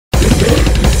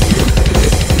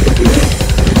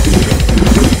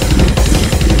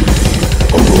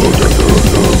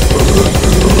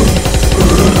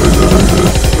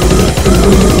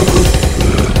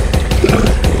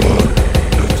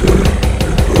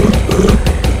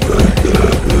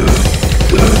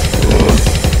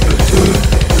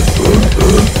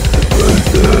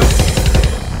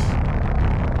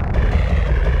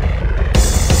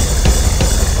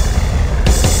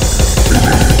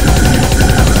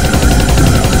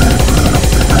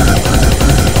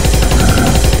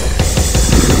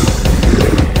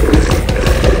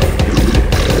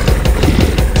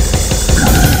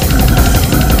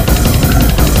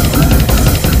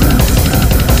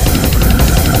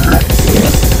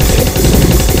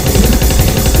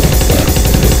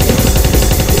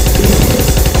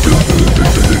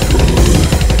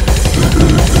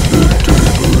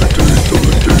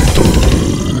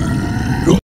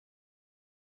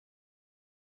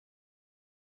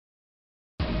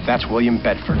That's William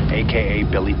Bedford, a.k.a.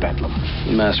 Billy Bedlam.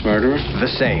 Mass murderer? The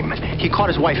same. He caught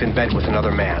his wife in bed with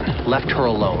another man, left her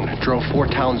alone, drove 4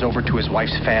 towns over to his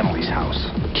wife's family's house,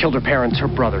 killed her parents, her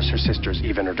brothers, her sisters,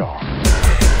 even her dog.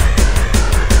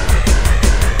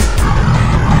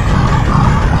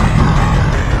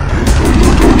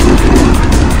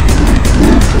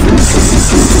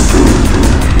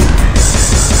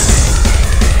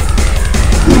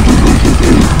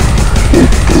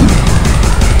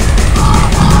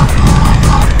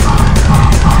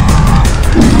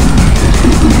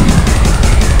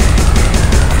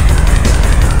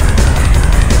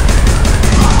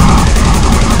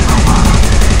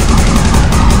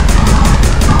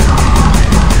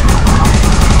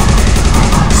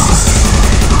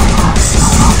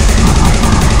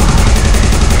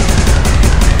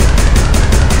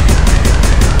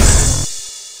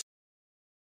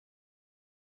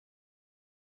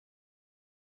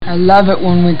 I love it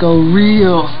when we go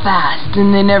real fast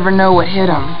and they never know what hit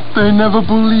them. They never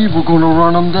believe we're gonna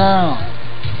run them down.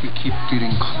 We keep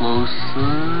getting closer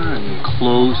and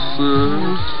closer.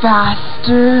 And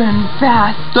faster and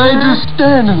faster. They just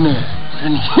standing there.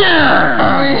 And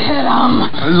here! We hit them.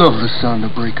 I love the sound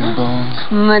of breaking bones.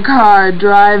 And the car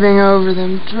driving over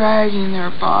them, dragging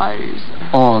their bodies.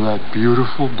 All that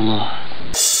beautiful blood.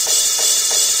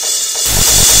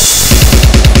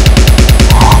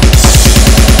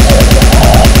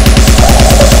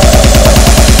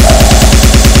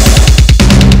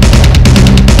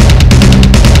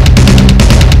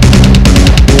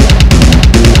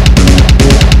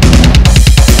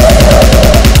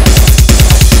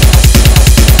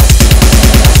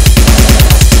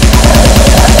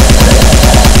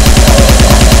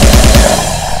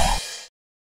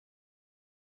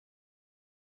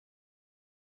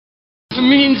 It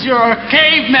means you're a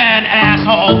caveman,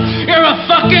 asshole. You're a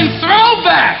fucking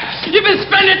throwback. You've been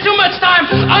spending too much time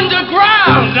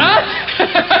underground, huh?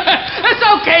 It's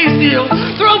okay, Seal.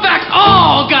 Throwbacks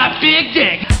all got big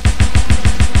dicks.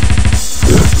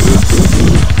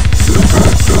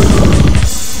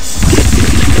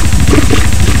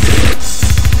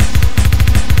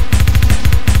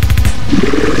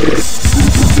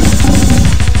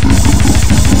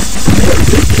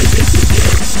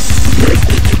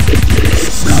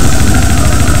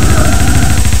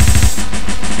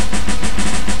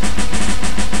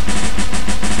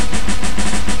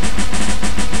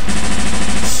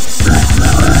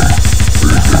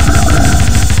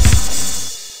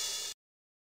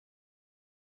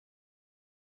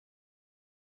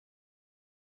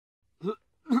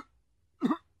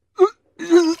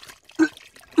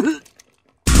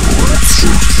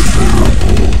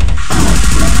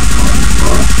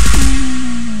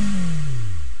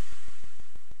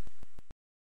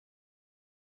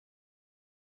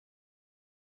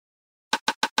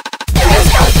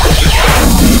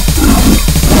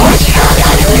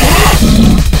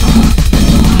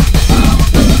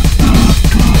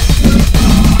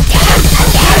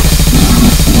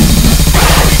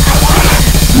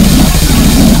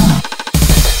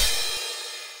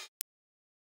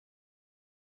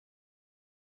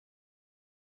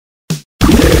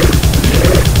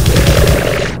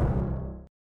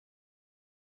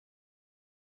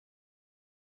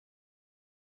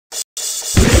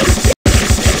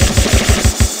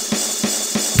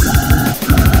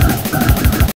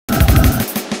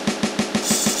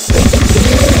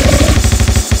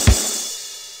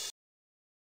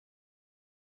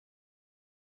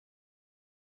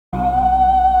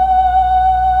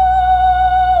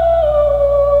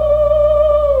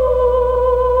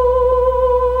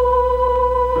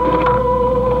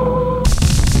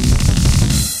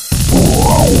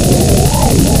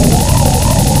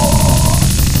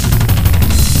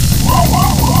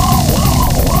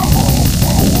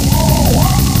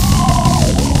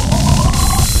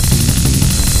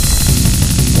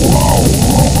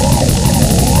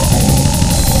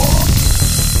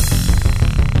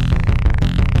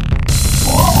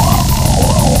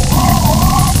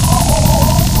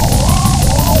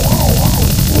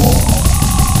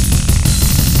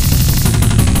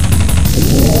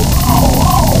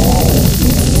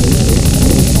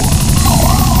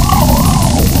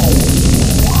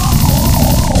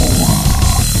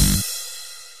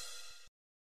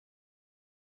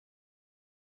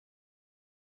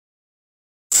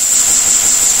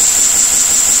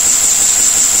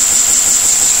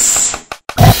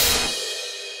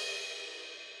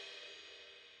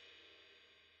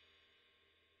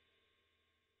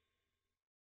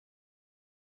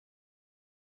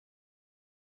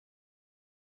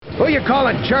 Who you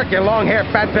calling jerk, you long-haired,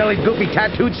 fat-bellied, goofy,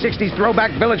 tattooed, 60s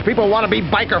throwback village people wannabe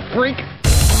biker freak?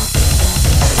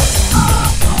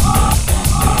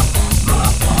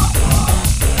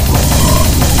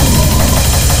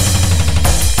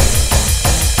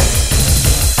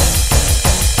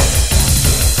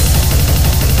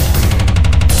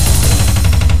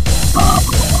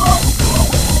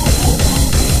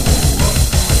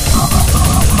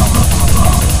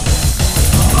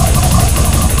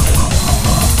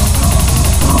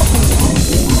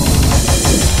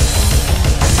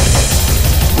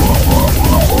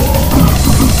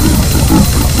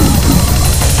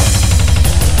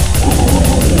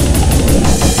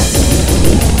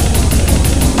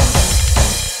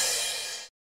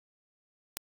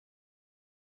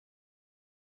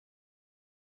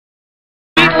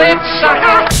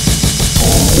 sucker!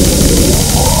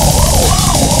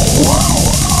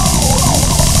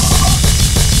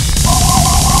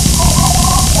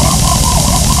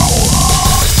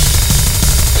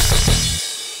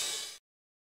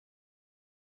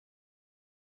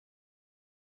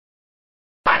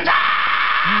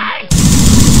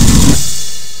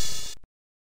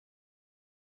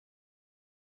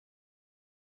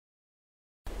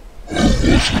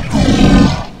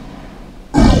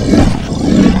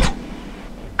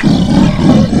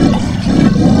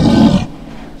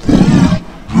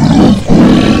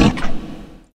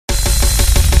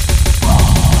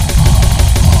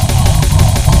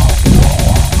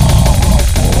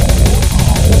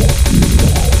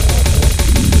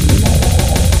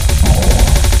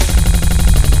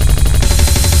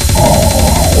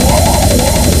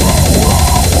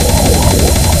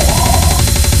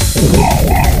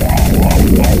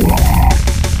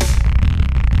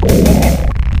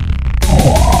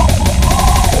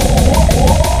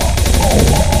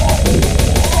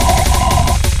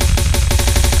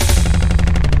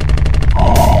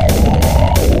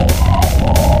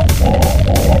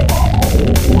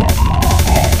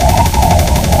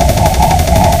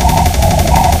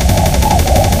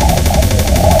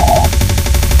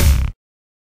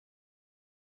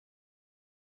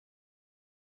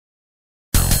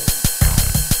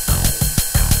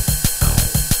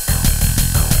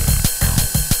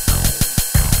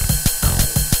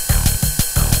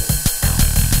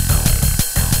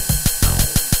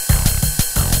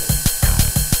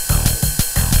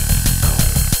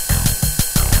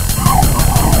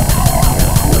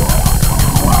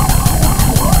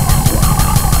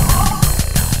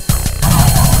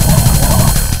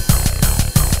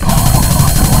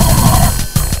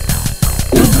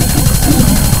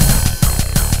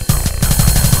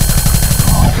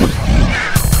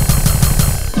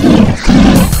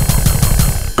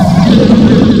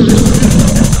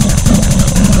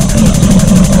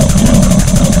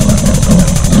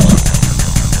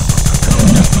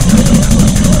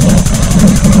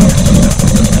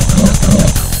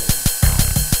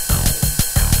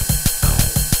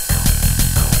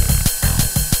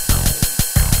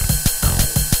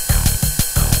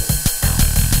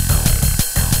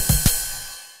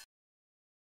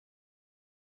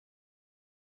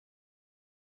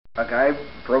 A guy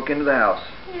broke into the house.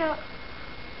 Yeah.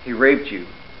 He raped you.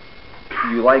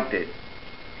 You liked it.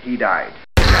 He died.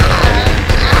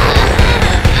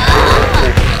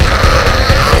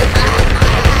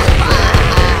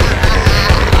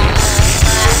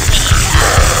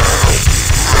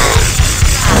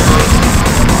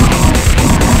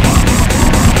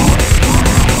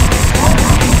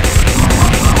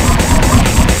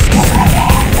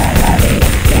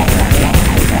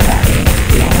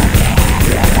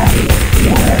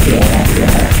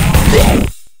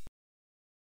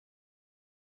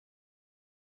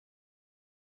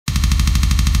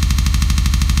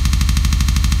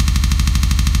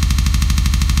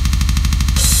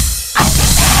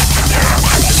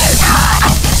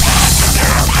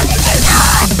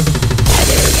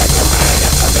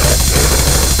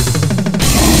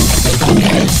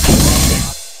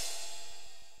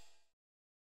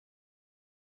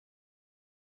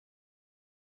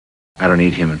 I don't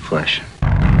eat human flesh.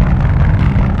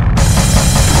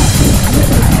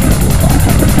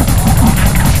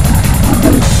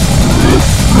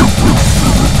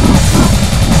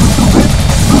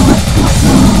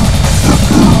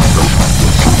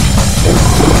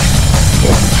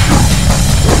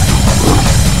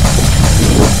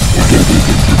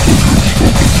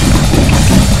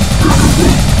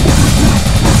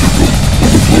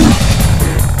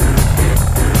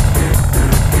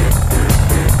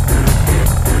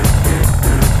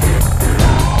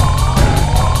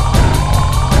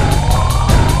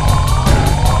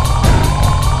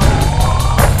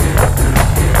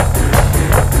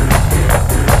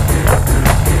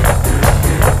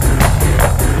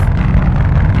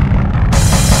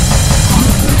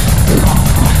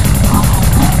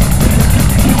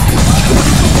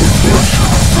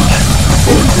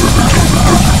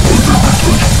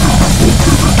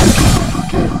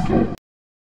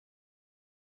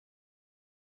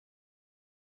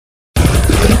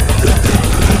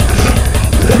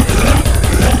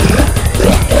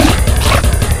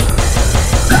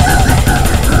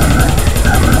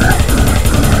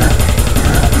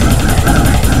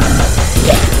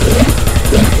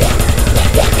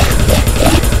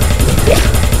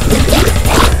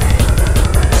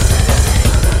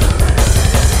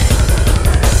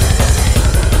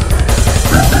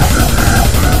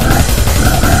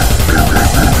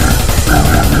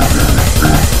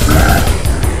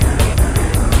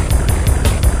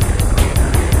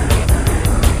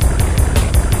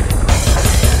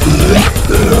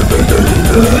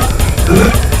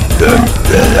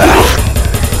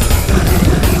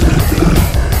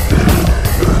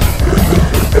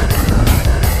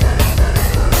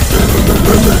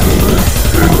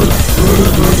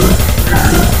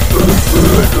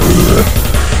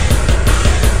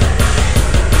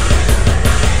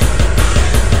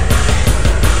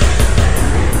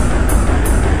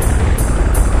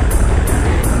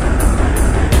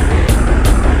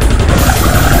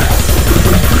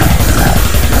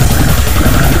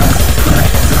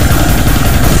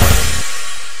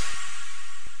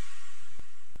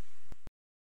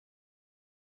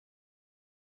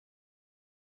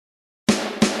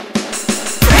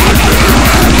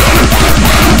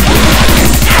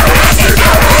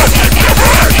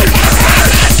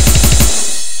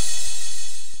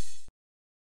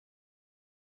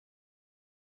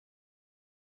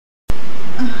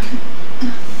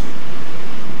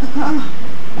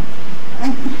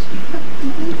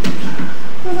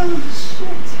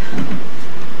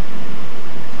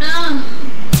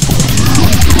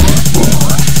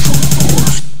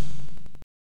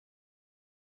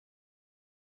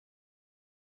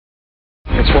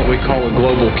 what we call a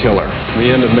global killer, the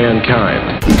end of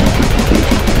mankind.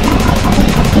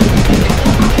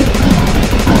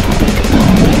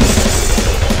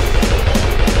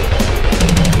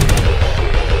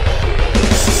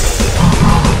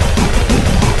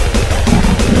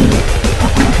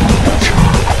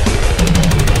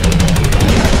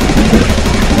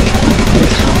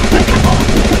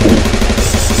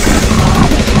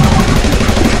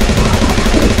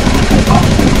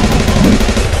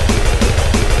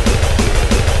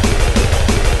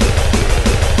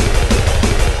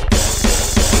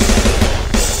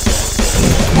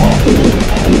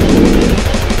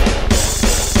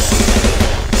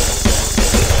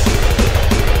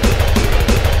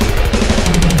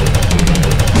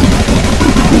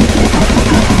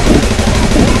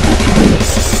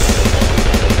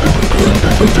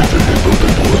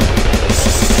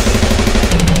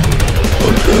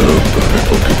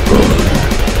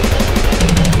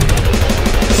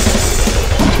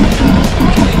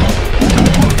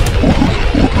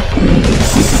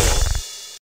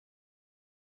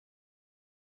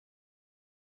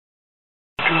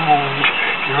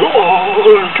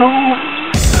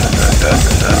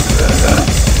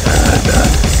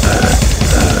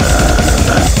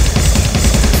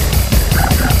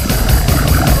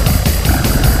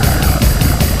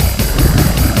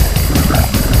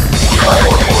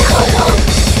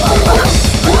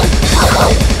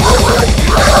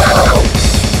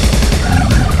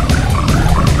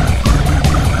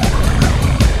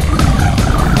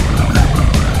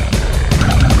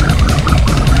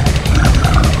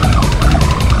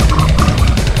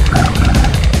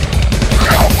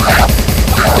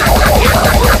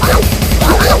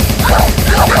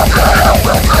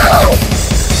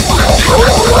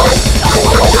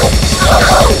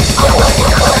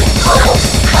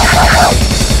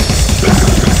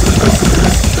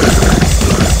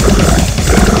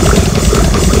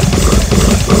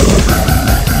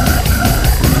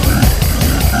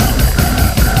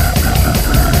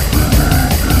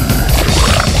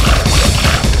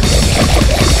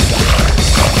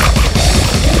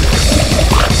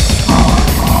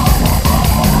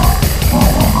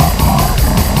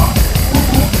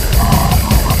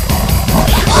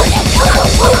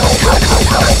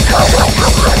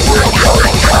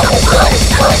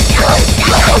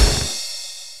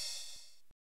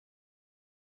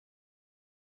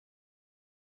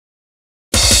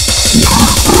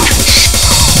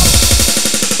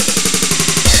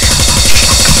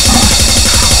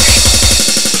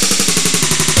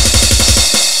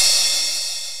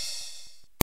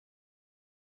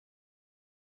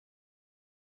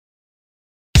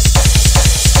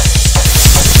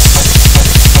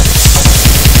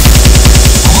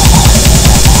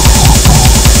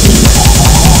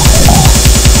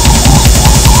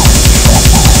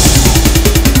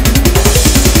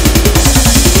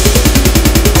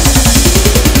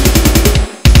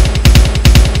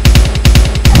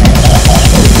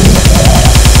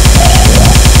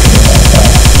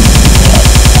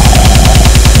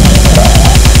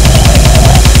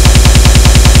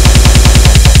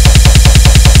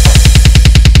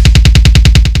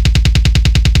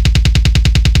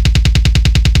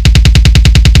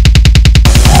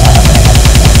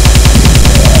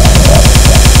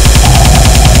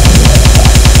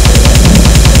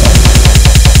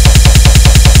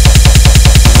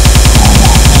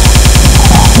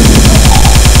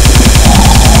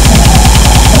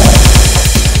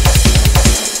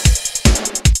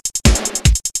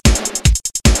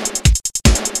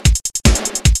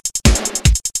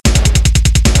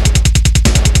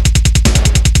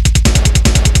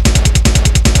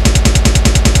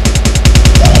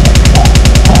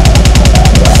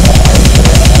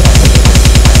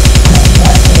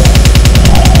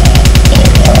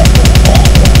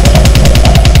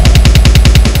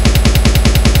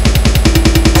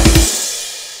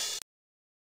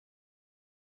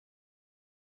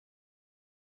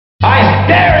 I'm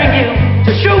daring you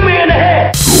to shoot me in the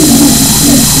head!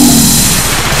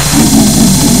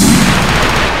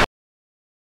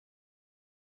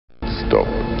 Stop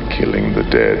killing the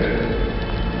dead.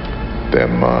 They're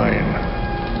mine.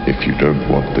 If you don't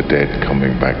want the dead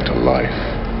coming back to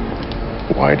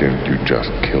life, why don't you just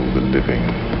kill the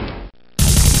living?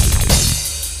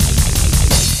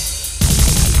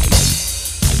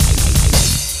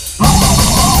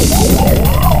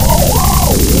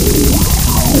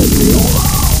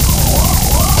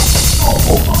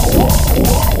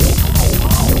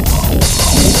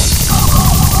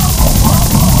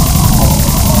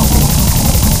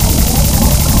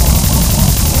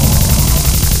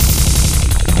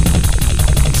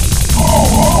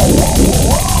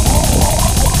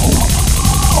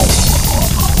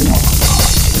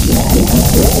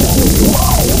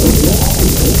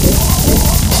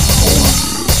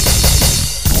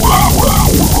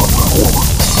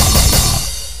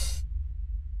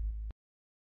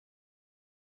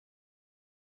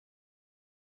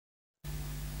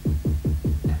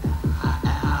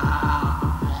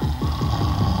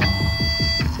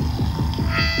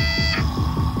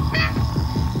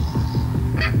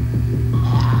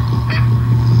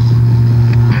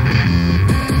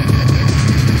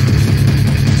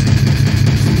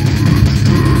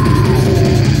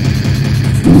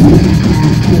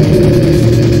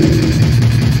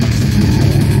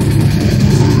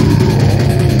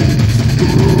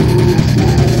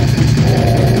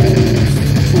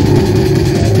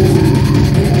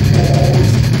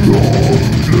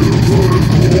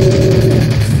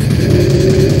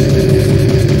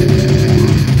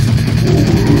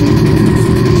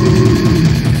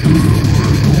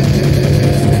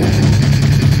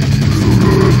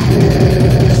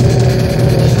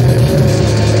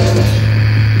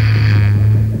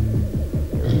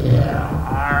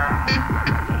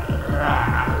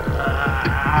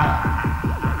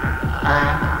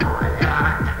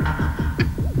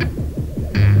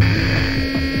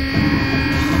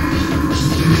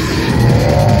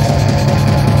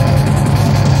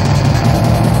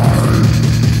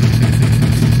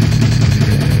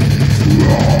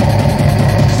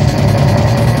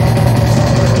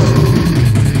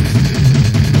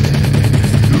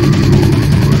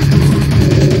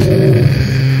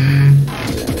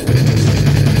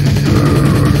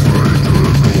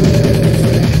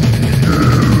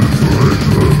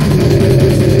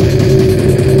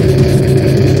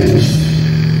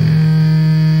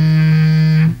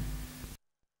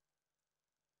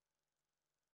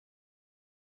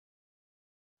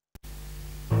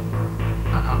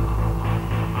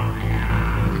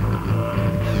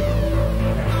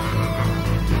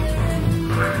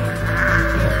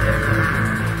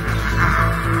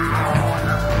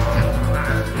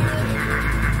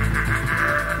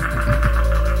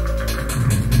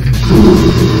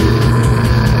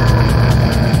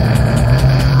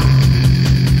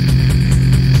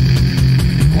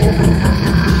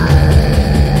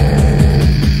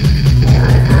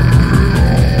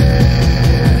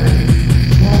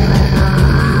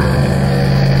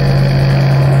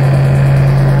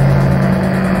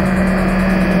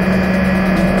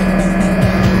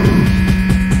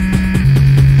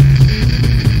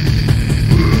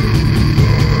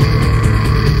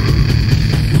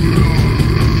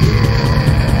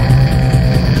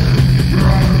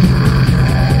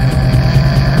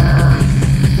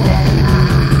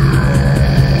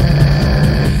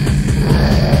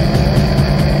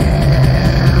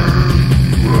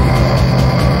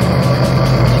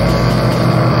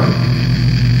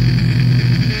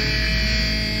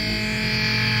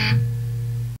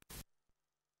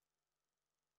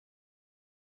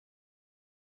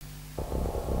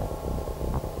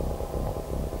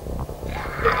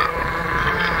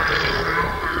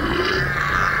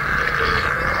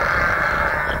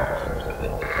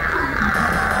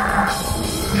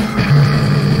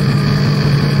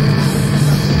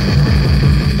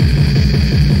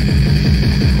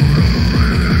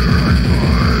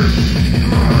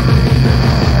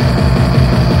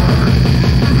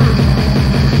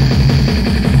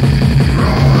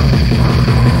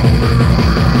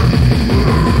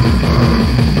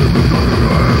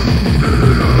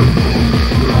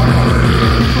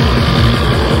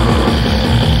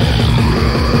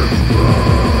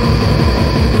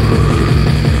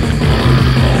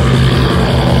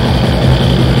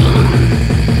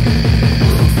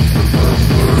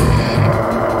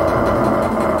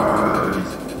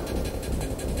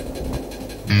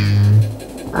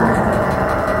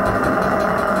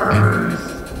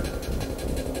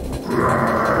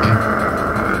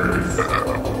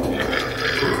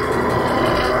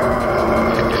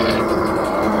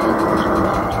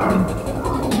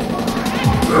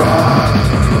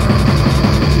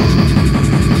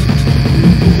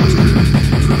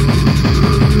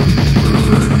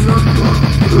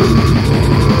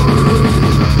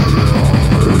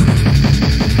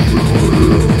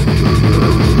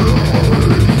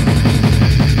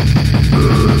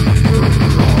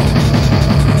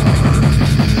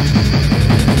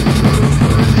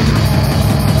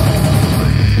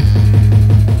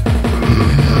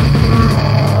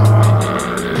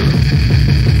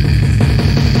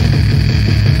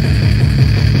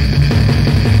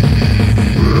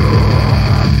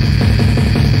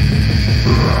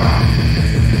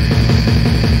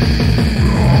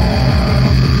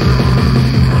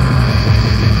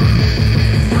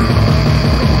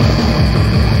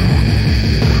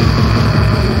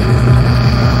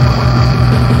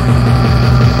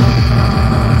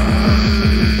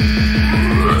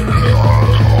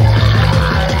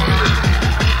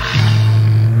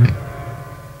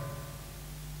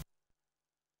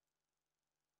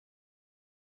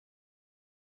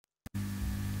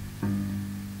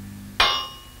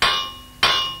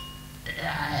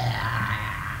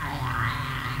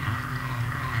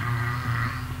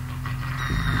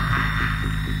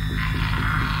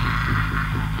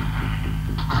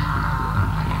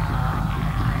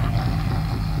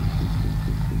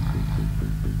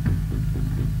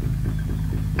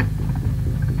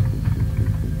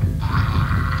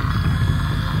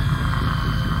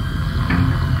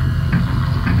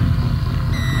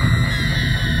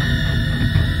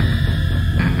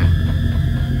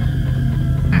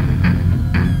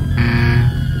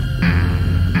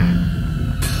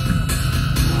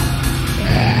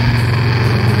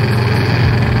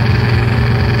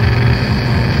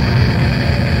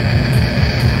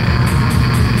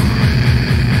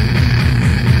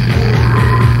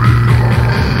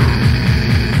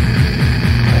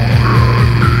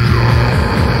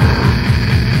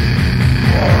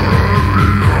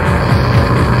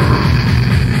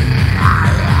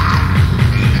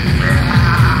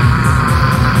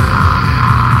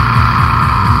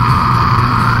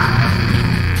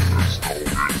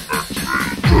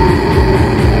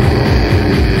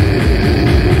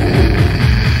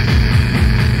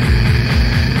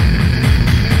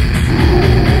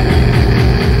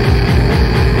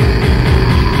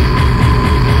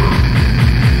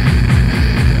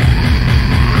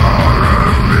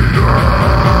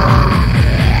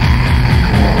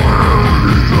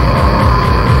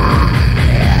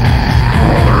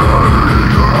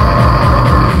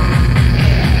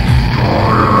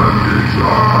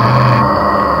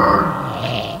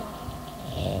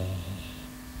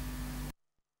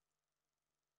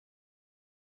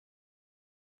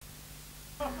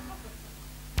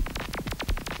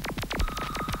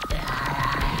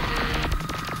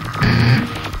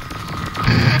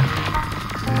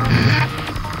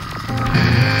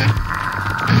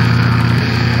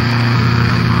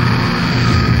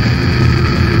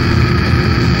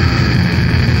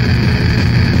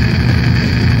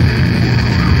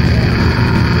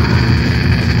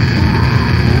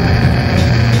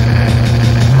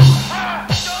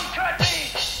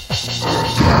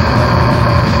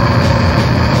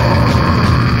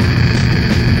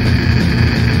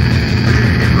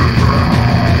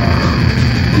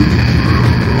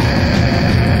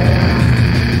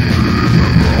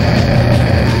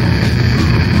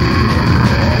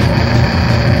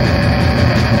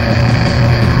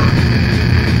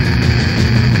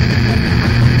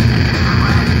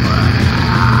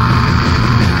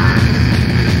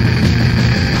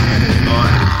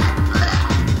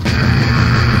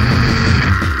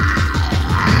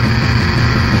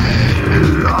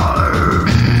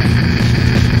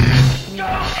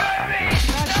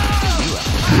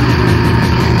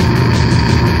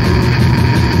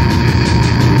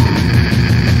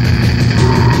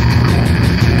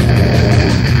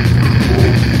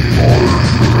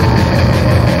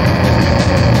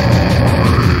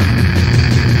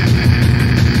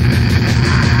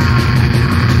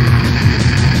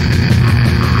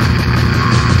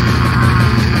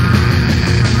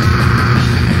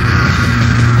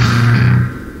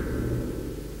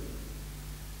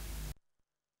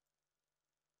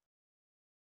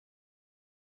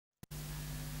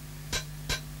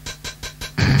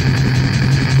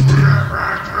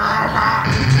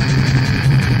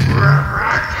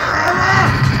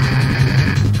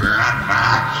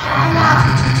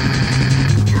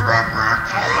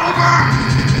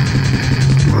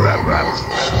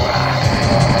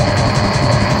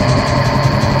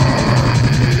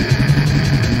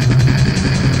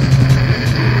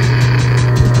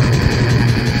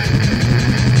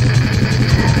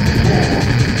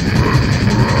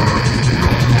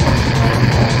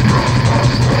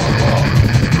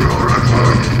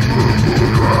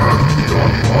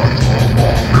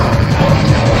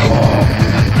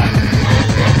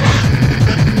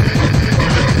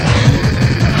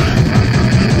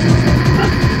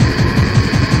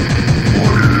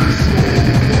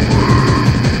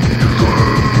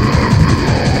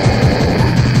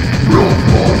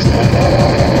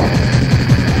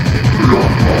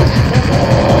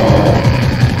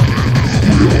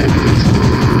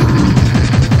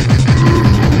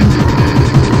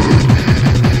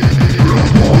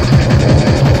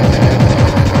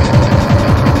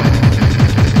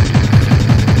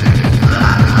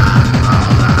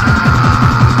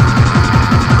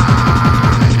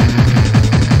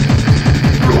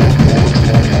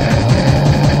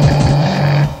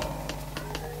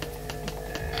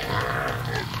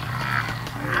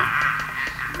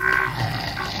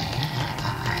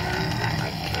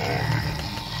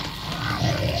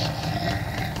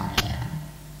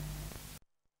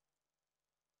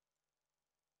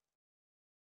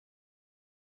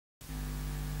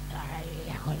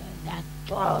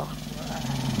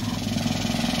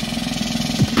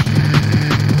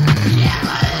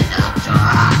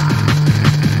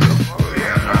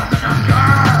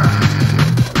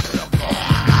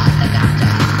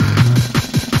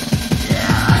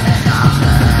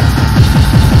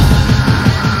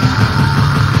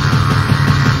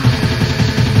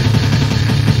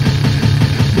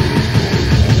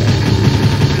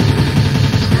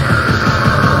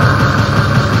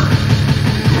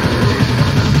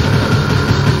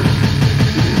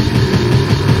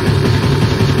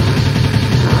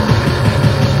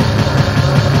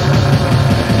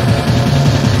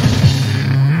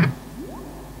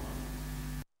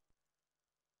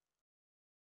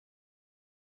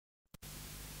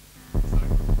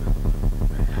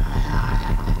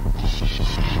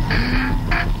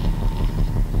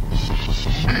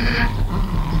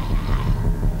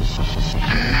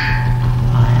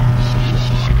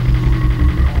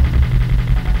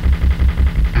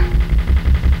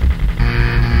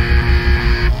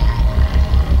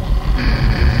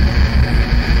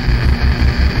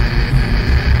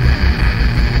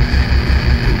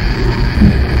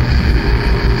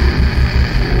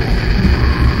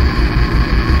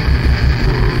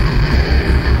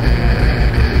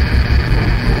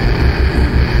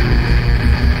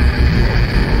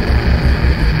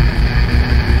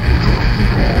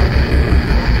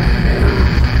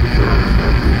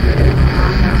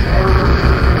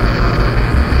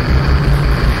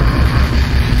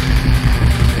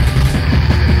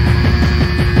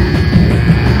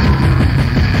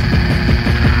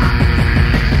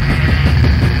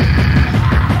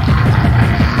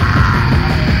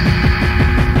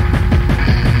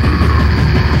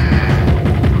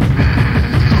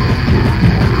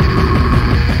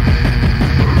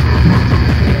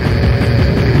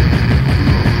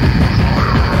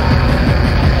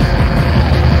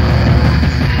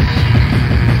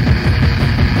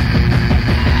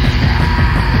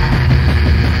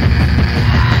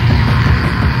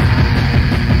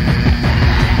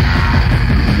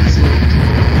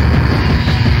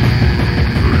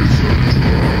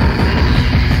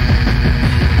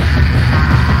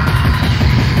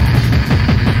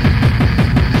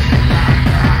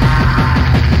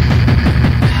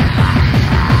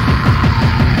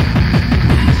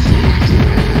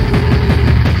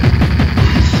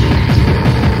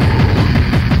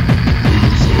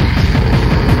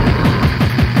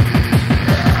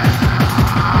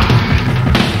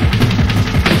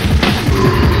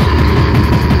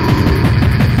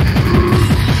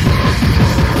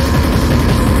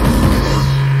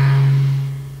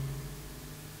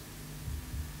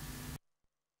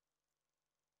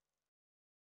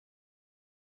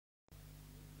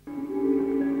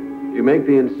 You make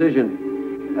the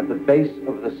incision at the base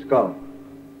of the skull.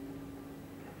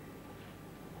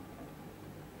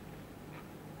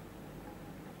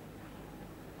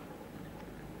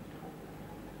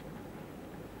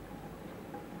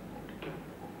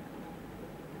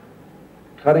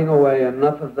 Cutting away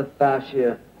enough of the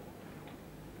fascia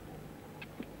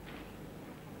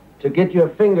to get your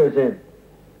fingers in.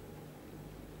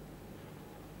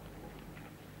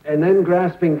 And then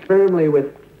grasping firmly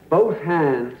with both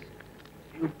hands,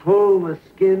 you pull the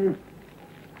skin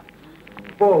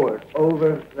forward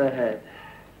over the head.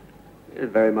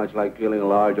 It's very much like peeling a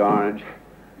large orange.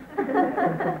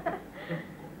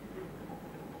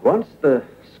 Once the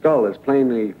skull is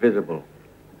plainly visible,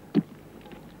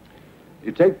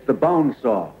 you take the bone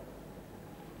saw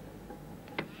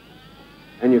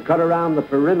and you cut around the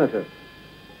perimeter.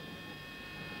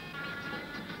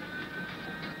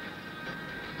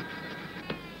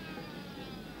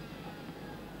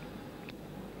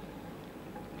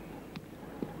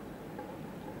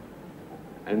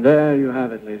 And there you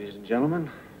have it, ladies and gentlemen.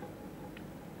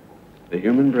 The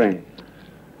human brain.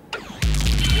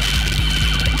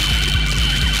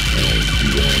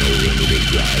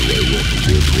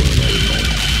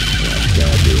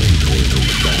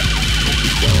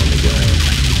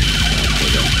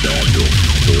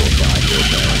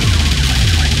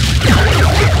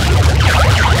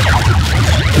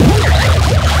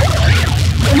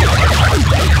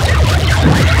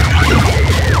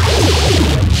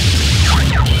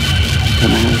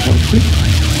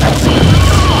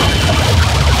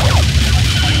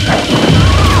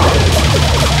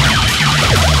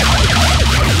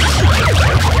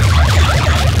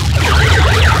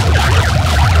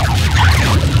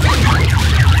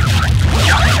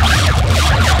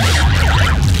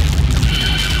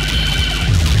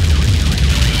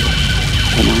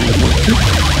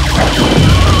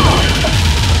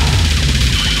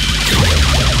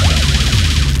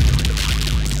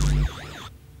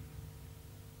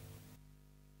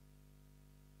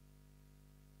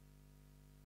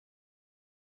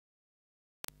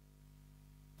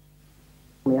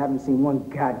 I haven't seen one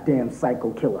goddamn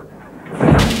psycho killer.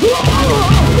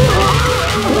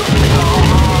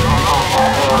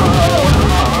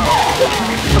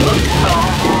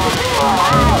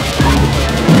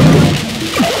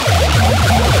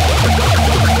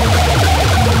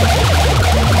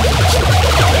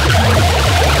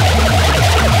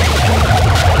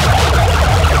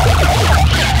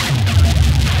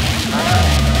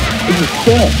 This is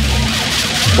sad.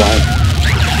 Why?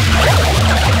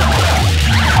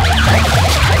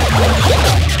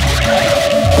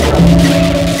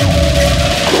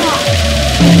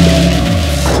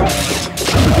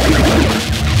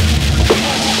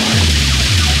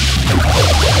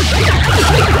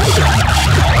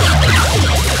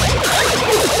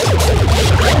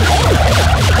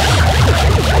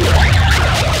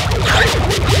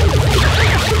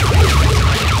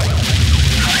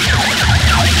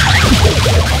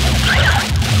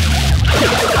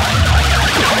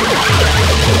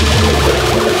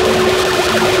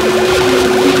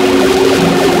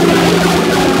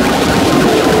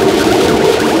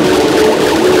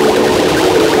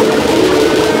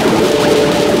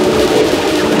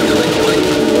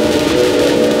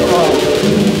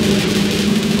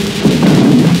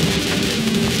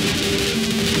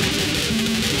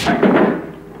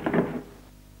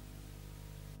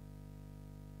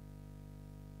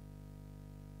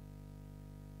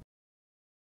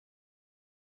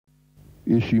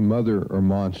 Is she mother or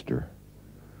monster?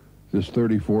 This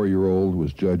 34-year-old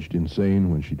was judged insane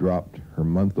when she dropped her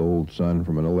month-old son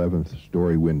from an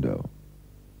 11th-story window.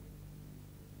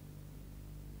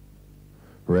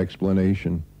 Her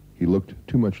explanation, he looked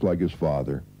too much like his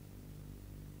father.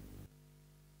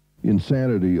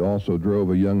 Insanity also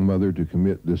drove a young mother to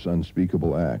commit this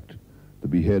unspeakable act, the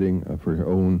beheading of her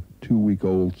own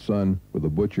 2-week-old son with a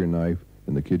butcher knife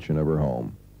in the kitchen of her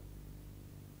home.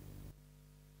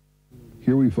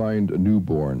 Here we find a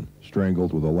newborn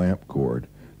strangled with a lamp cord,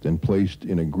 then placed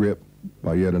in a grip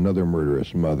by yet another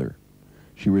murderous mother.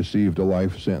 She received a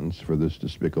life sentence for this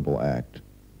despicable act.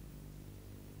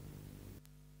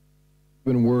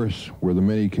 Even worse were the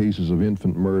many cases of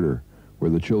infant murder, where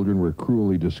the children were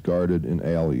cruelly discarded in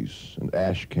alleys and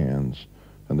ash cans,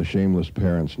 and the shameless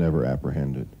parents never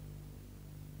apprehended.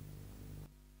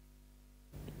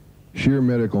 Sheer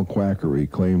medical quackery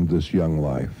claimed this young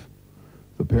life.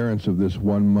 The parents of this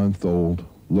 1-month-old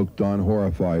looked on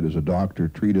horrified as a doctor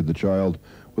treated the child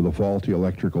with a faulty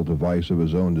electrical device of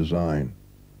his own design.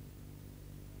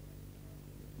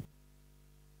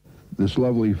 This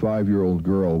lovely 5-year-old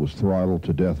girl was throttled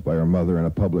to death by her mother in a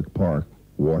public park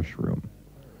washroom.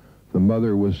 The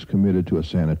mother was committed to a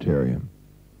sanitarium,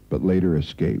 but later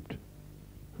escaped.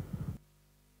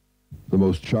 The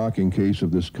most shocking case of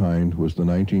this kind was the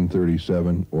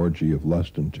 1937 orgy of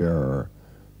lust and terror,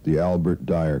 the Albert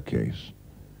Dyer case.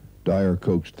 Dyer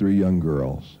coaxed 3 young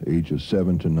girls, ages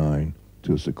 7 to 9,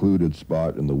 to a secluded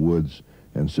spot in the woods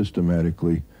and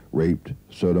systematically raped,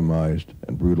 sodomized,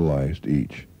 and brutalized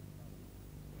each.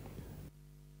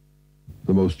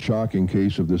 The most shocking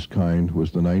case of this kind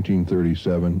was the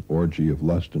 1937 orgy of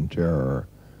lust and terror,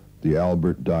 the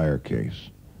Albert Dyer case.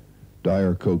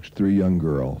 Dyer coaxed 3 young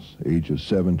girls, ages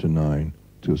 7 to 9,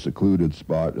 to a secluded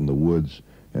spot in the woods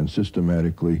and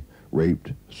systematically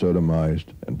raped,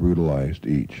 sodomized, and brutalized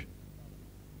each.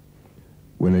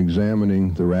 When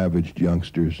examining the ravaged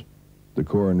youngsters, the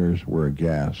coroners were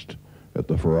aghast at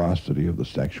the ferocity of the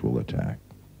sexual attack.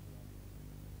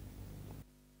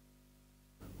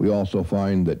 We also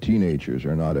find that teenagers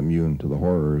are not immune to the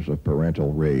horrors of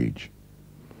parental rage.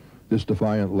 This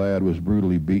defiant lad was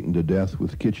brutally beaten to death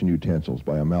with kitchen utensils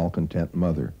by a malcontent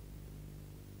mother.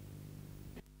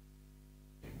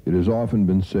 It has often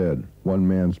been said, one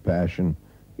man's passion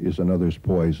is another's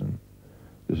poison.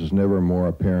 This is never more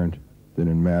apparent than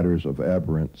in matters of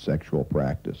aberrant sexual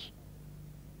practice.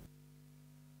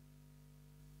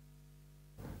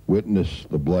 Witness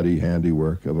the bloody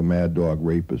handiwork of a mad dog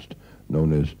rapist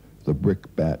known as the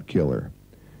brickbat killer.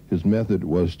 His method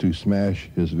was to smash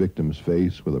his victim's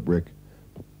face with a brick,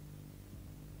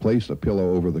 place a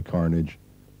pillow over the carnage,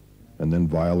 and then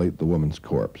violate the woman's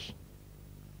corpse.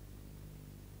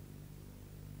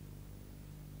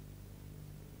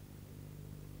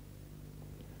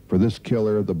 For this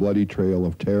killer, the bloody trail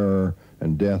of terror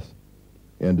and death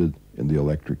ended in the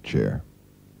electric chair.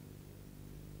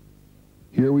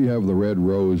 Here we have the Red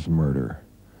Rose murder.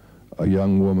 A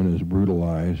young woman is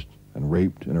brutalized and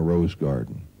raped in a rose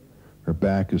garden. Her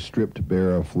back is stripped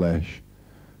bare of flesh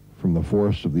from the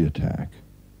force of the attack.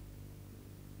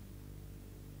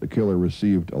 The killer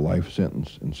received a life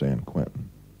sentence in San Quentin.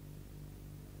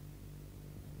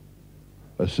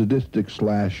 A sadistic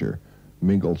slasher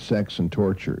mingled sex and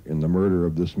torture in the murder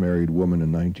of this married woman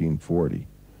in 1940.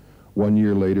 1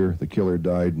 year later, the killer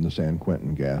died in the San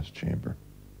Quentin gas chamber.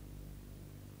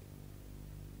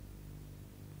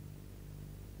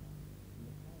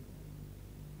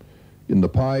 In the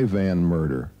Pie Van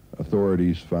murder,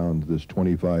 authorities found this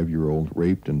 25-year-old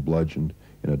raped and bludgeoned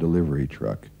in a delivery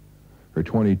truck. Her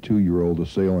 22-year-old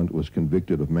assailant was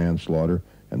convicted of manslaughter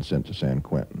and sent to San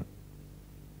Quentin.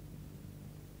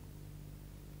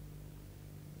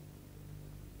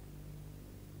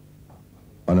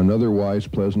 On an otherwise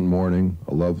pleasant morning,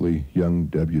 a lovely young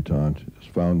debutante is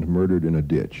found murdered in a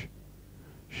ditch.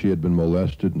 She had been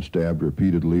molested and stabbed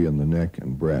repeatedly in the neck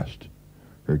and breast.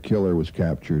 Her killer was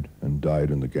captured and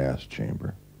died in the gas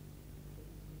chamber.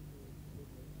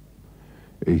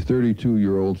 A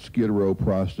 32-year-old Skid Row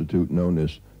prostitute known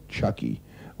as Chucky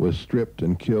was stripped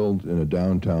and killed in a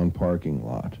downtown parking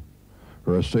lot.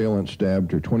 Her assailant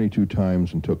stabbed her 22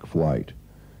 times and took flight.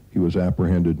 He was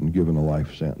apprehended and given a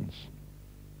life sentence.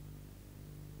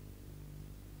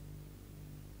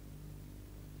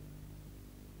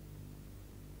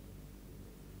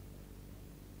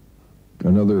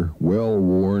 Another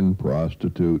well-worn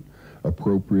prostitute,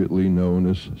 appropriately known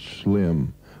as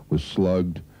Slim, was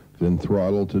slugged, then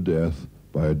throttled to death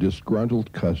by a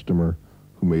disgruntled customer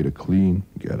who made a clean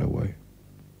getaway.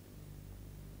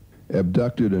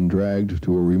 Abducted and dragged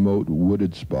to a remote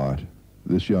wooded spot,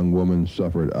 this young woman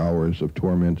suffered hours of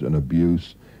torment and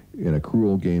abuse in a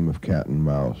cruel game of cat and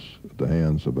mouse at the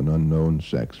hands of an unknown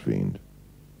sex fiend.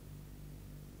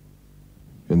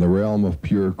 In the realm of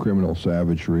pure criminal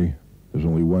savagery, there's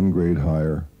only one grade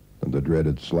higher than the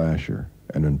dreaded slasher,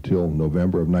 and until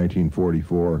November of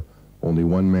 1944, only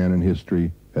one man in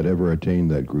history had ever attained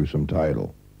that gruesome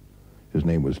title. His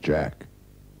name was Jack.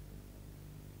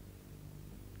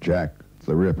 Jack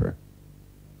the Ripper.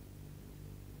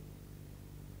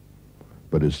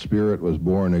 But his spirit was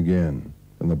born again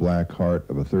in the black heart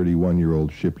of a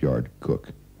 31-year-old shipyard cook,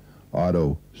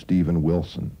 Otto Stephen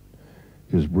Wilson.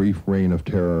 His brief reign of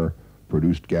terror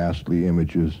produced ghastly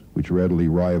images which readily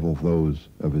rival those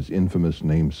of his infamous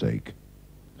namesake.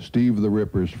 Steve the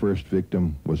Ripper's first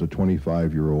victim was a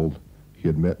 25-year-old he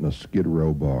had met in a Skid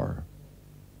Row bar.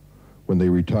 When they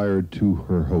retired to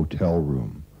her hotel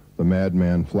room, the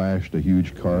madman flashed a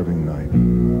huge carving knife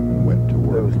and went to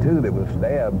work. There was two that was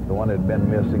stabbed. The one had been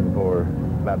missing for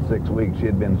about 6 weeks. She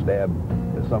had been stabbed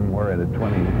somewhere at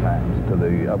 20 times to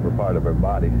the upper part of her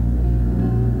body.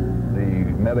 The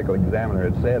medical examiner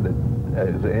had said that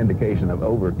it's an indication of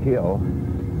overkill,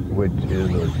 which is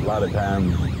a lot of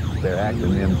times they're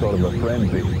acting in sort of a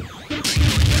frenzy.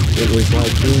 It was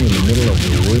like being in the middle of the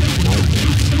worst nightmare.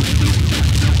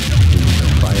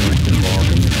 The violence involved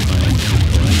in this crime.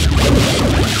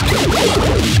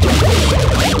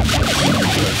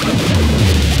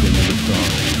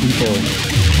 People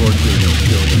tortured and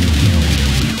killed in the film.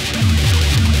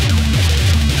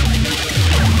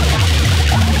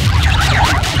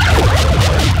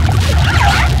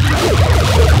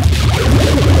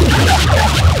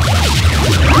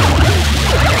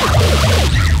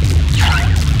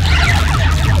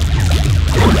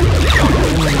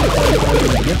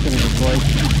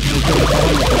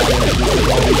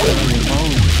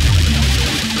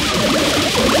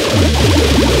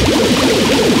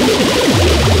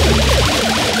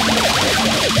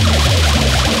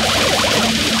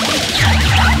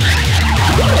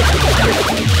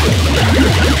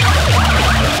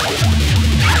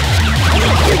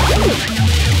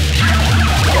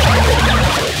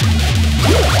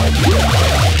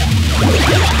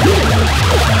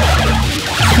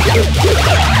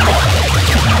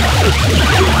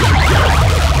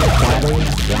 Stabbing,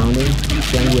 drowning,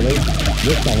 strangulation.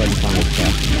 This I hadn't found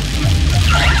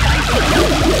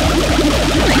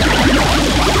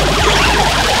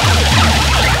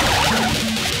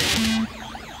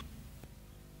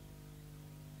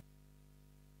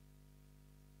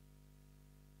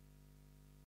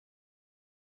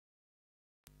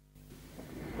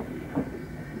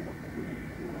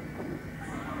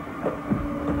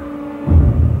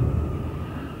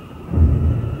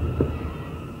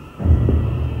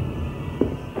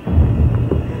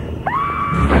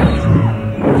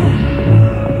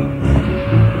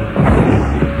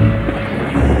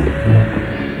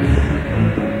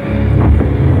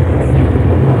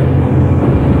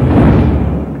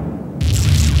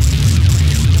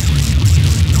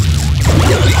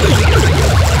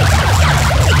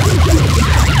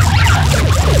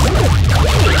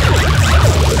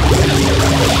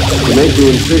Make the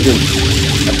incision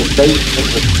at the base of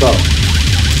the skull.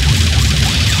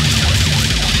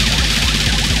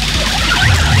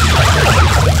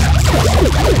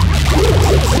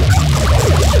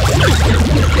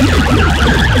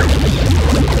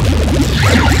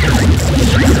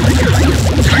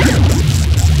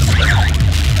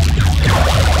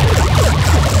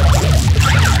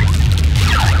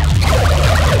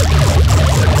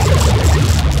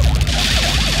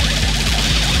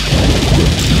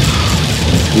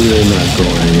 We're not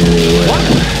going anywhere.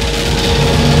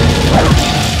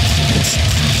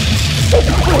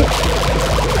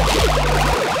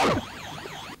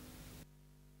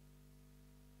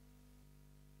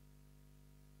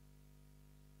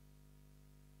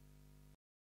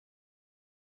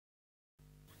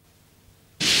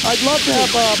 I'd love to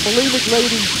have bulimic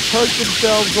ladies hurt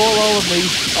themselves all over me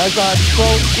as I'm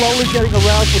slowly getting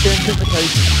aroused with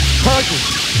anticipation. Purging.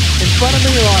 In front of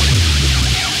me or on me?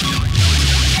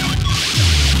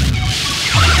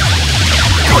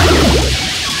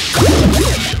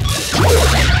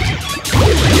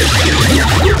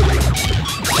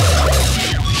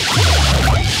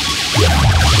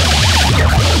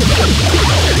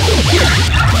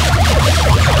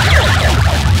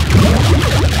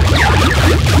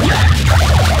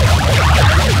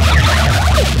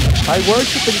 I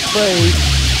worship and praise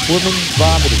women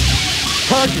vomiting.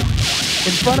 Purging.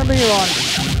 In front of me or on me?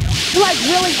 Like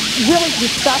really, really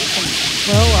disgusting.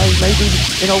 Well, maybe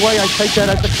in a way I take that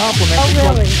as a compliment. Oh,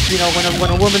 really? Because, you know, when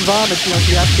a woman vomits, you know,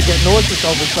 she has to get nauseous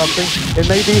over something. And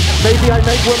maybe I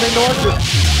make women nauseous.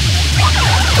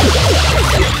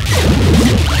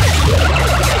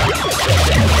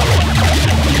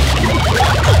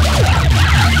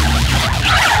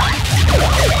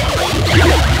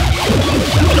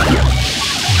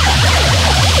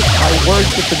 I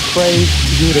worship and praise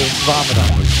you to vomit on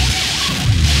me.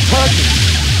 Purging.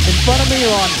 In front of me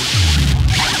or on me?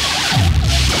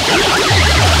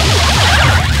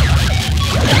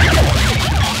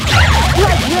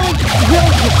 Like really,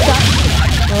 really disgusting.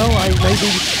 Well,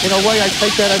 maybe in a way I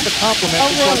take that as a compliment.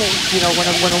 Oh, because, really? you know, when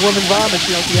a woman vomits,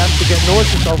 you know, she has to get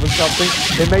nauseous over something.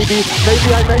 And maybe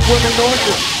I make women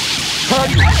nauseous.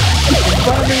 Purging. In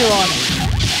front of me or on me?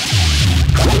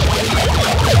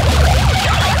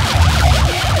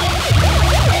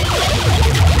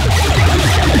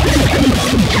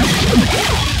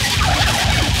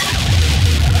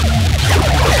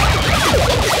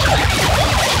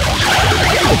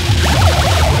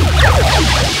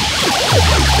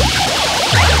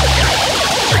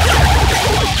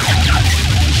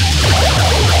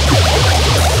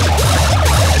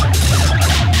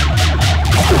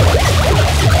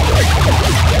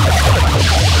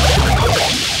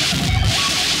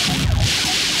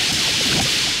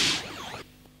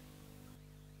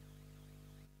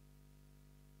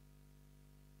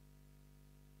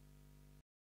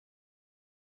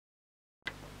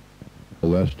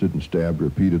 Molested and stabbed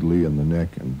repeatedly in the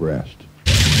neck and breast.